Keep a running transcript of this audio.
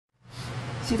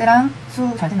시제랑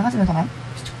수 잘 생각하시면서만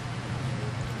보시죠.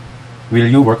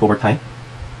 Will you work overtime?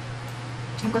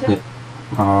 지금까지요?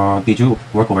 Did you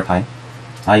work overtime?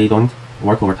 I don't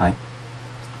work overtime.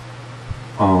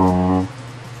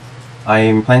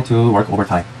 I'm planning to work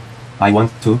overtime. I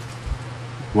want to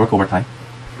work overtime.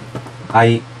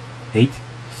 I ate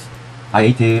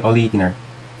early dinner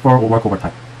for work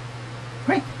overtime.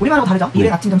 그래. 우리말하고 다르죠?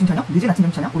 이른 아침, 점심, 저녁, 늦은 아침,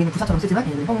 점심, 저녁. 우리는 부사처럼 쓰지만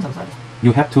얘는 형용사로 써야 돼.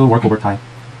 You have to work overtime.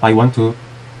 I want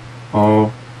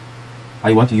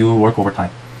you work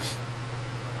overtime.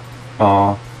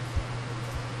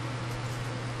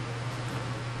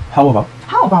 How about?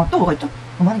 How about 또 뭐가 있죠?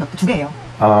 너무 하는 게 없다. 두 개예요.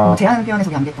 제안하는 표현에서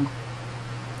우리 암기했던 거.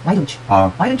 Why don't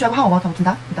you? Why don't you 하고 how about 하고 둘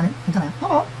다 일단은 괜찮아요.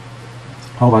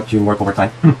 How about you work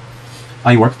overtime?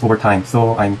 I worked overtime,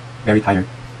 so I'm very tired.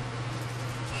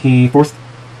 He forced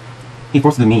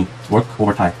me to work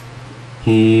overtime.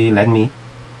 He let me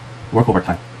work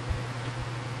overtime.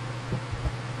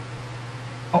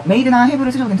 made나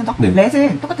have를 쓰셔도 괜찮죠? 네.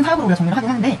 let은 똑같은 사역으로 우리가 정리를 하긴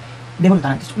하는데 never를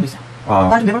따라하는 뜻이 조금 더 있어요.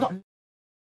 나 지금 never도